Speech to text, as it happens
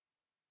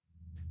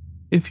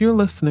If you're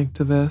listening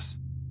to this,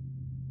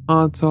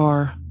 odds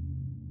are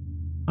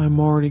I'm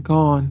already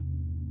gone,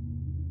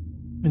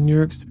 and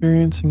you're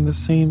experiencing the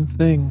same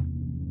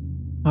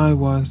thing I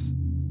was.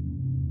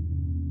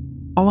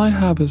 All I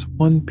have is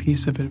one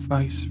piece of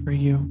advice for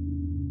you.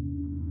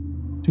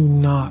 Do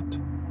not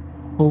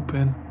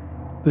open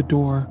the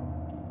door.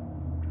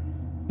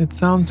 It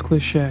sounds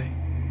cliché,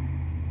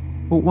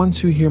 but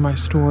once you hear my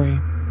story,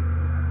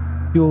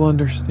 you'll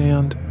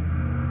understand.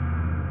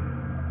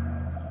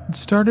 It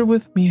started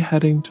with me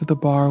heading to the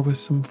bar with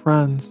some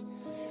friends.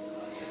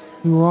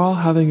 We were all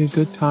having a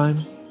good time,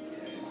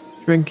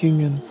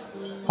 drinking and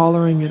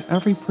hollering at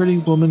every pretty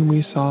woman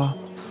we saw.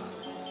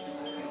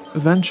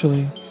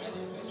 Eventually,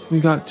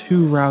 we got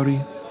too rowdy,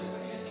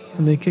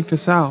 and they kicked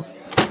us out,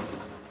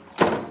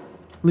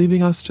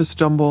 leaving us to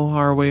stumble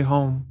our way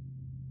home.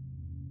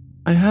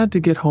 I had to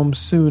get home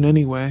soon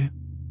anyway.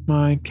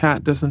 My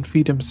cat doesn't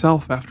feed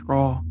himself after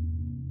all.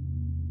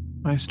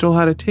 I still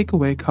had a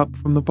takeaway cup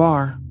from the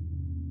bar,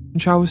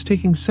 which I was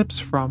taking sips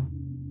from.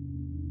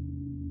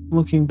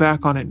 Looking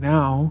back on it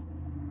now,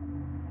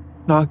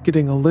 not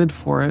getting a lid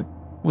for it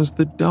was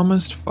the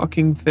dumbest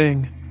fucking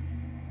thing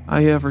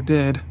I ever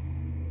did.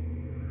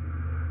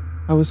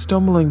 I was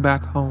stumbling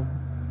back home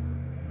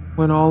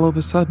when all of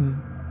a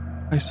sudden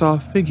I saw a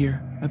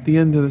figure at the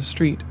end of the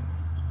street.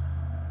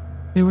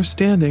 They were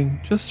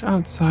standing just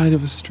outside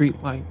of a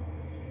streetlight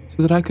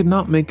so that I could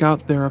not make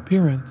out their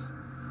appearance.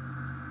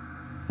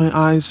 My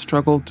eyes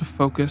struggled to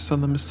focus on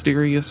the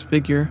mysterious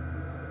figure.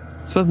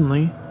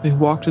 Suddenly, they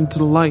walked into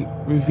the light,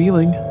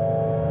 revealing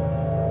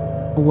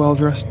a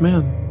well-dressed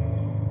man.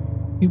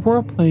 He wore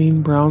a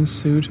plain brown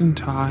suit and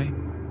tie,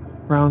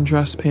 brown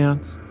dress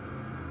pants,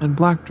 and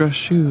black dress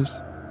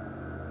shoes.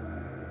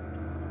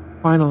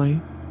 Finally,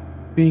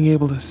 being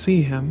able to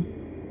see him,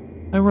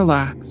 I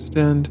relaxed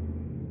and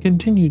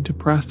continued to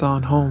press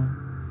on home.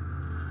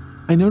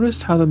 I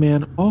noticed how the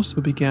man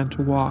also began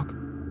to walk,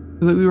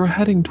 so that we were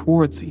heading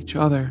towards each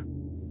other.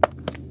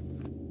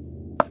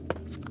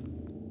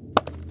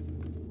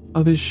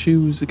 Of his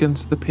shoes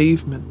against the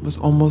pavement was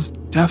almost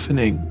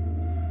deafening,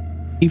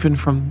 even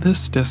from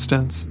this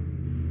distance.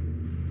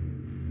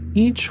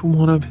 Each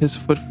one of his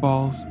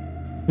footfalls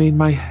made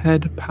my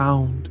head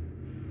pound,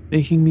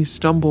 making me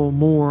stumble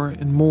more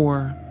and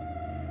more.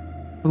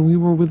 When we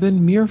were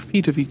within mere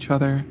feet of each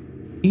other,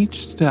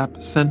 each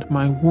step sent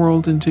my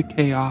world into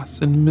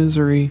chaos and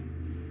misery.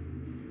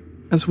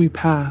 As we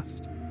passed,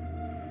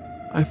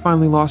 I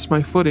finally lost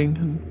my footing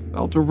and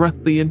fell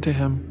directly into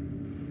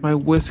him, my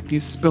whiskey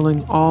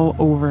spilling all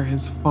over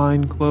his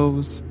fine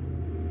clothes.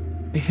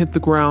 I hit the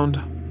ground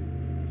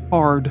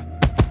hard.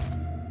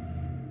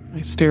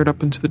 I stared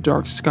up into the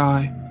dark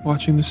sky,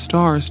 watching the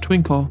stars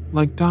twinkle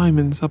like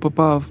diamonds up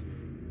above.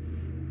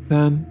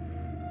 Then,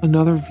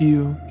 another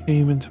view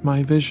came into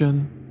my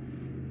vision.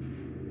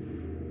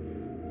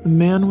 The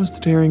man was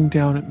staring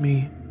down at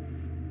me,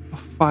 a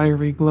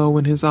fiery glow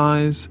in his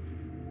eyes,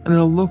 and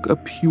a look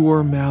of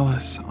pure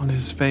malice on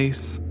his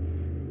face.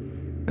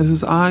 As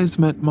his eyes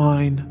met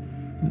mine,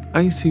 an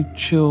icy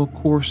chill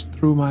coursed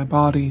through my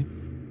body.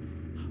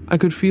 I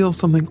could feel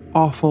something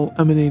awful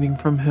emanating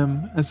from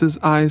him as his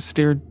eyes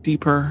stared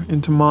deeper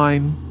into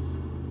mine.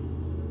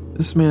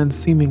 This man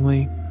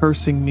seemingly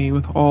cursing me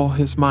with all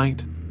his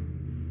might.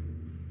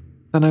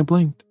 Then I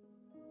blinked.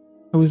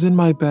 I was in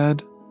my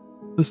bed.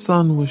 The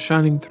sun was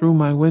shining through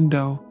my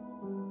window.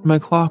 My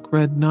clock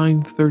read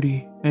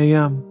 9:30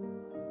 a.m.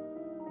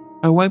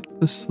 I wiped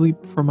the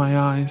sleep from my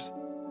eyes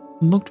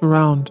and looked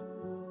around,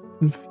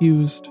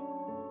 confused.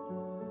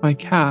 My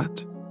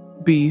cat,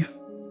 Beef,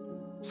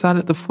 sat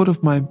at the foot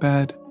of my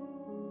bed,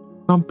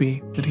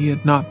 grumpy that he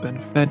had not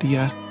been fed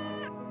yet.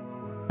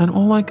 And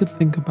all I could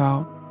think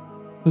about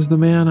was the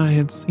man I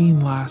had seen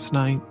last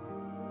night.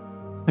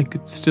 I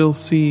could still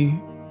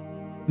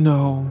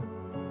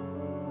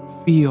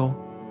feel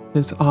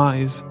his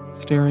eyes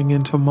staring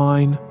into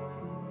mine.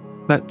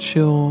 That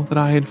chill that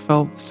I had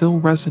felt still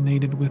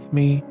resonated with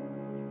me,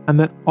 and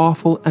that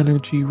awful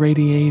energy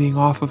radiating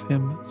off of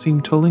him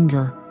seemed to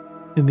linger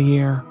in the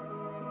air.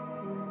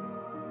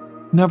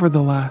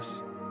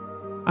 Nevertheless,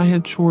 I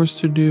had chores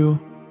to do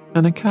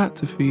and a cat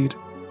to feed.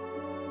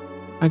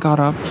 I got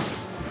up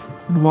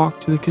and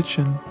walked to the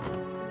kitchen,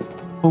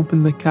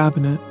 opened the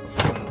cabinet,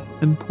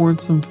 and poured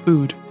some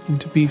food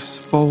into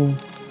Beef's bowl.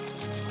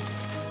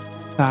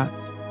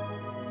 That's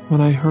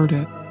when I heard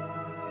it.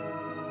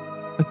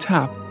 A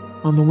tap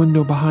on the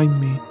window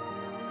behind me,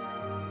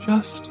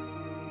 just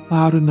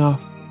loud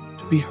enough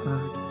to be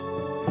heard.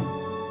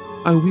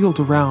 I wheeled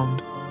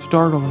around,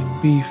 startling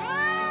Beef.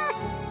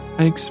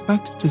 I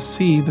expected to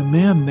see the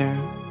man there,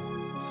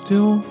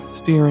 still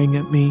staring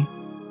at me,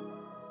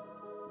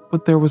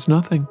 but there was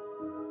nothing.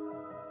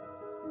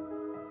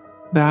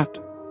 That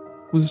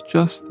was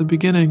just the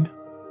beginning.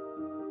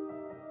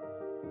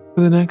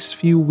 For the next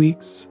few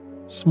weeks,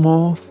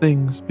 small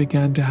things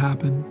began to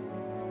happen.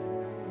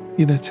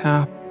 Be it a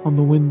tap on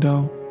the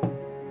window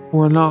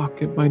or a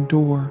knock at my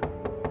door.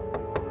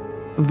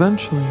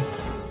 Eventually,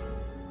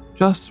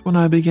 just when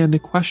I began to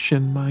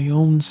question my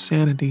own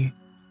sanity,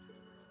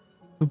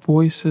 The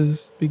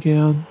voices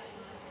began,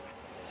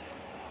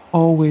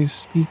 always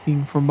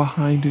speaking from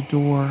behind a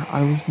door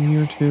I was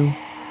near to.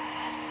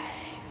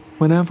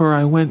 Whenever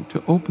I went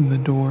to open the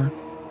door,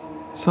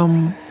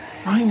 some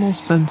primal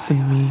sense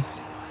in me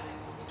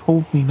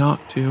told me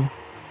not to,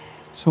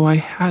 so I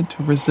had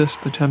to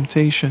resist the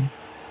temptation.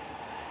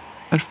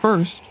 At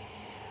first,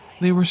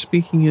 they were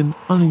speaking in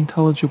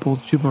unintelligible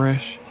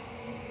gibberish,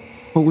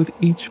 but with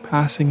each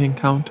passing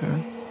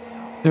encounter,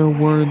 their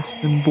words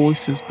and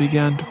voices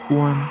began to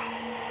form.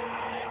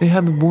 They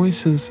had the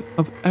voices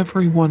of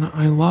everyone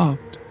I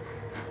loved: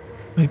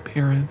 my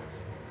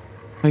parents,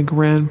 my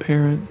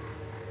grandparents,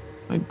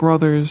 my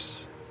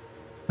brothers,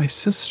 my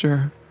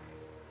sister,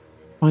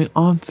 my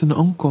aunts and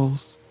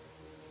uncles,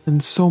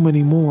 and so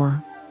many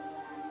more.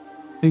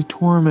 They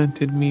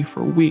tormented me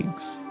for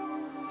weeks,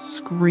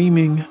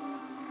 screaming,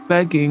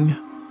 begging,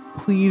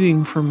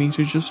 pleading for me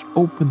to just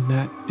open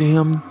that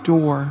damn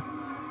door,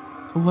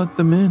 to let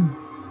them in.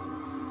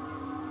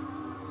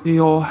 They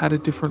all had a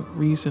different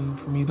reason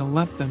for me to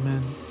let them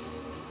in.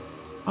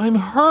 "I'm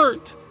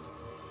hurt!"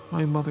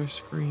 my mother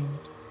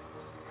screamed.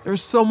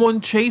 "There's someone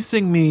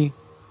chasing me!"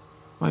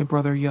 my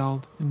brother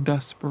yelled in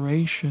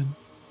desperation.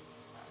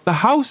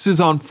 "The house is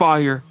on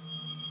fire!"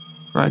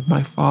 cried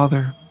my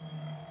father.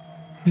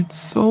 "It's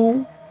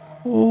so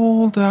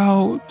cold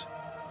out,"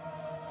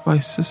 my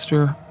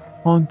sister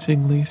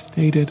hauntingly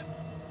stated.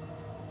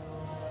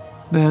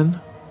 Then,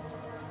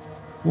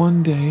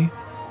 one day,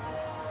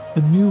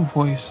 a new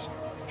voice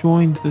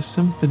joined the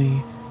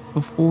symphony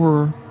of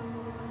horror.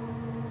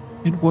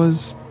 It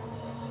was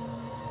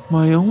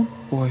my own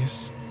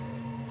voice.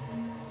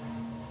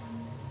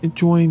 It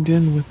joined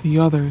in with the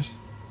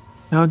others,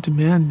 now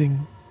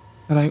demanding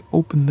that I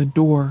open the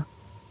door,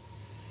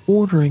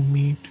 ordering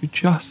me to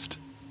just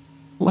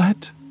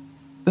let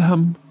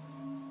them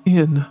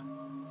in.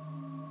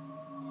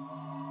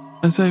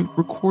 As I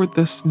record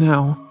this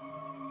now,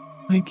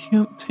 I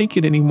can't take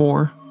it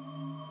anymore.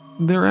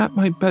 They're at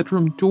my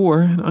bedroom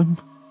door and I'm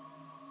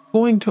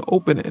going to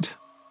open it.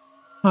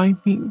 I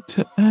need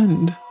to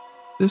end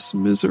this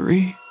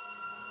misery.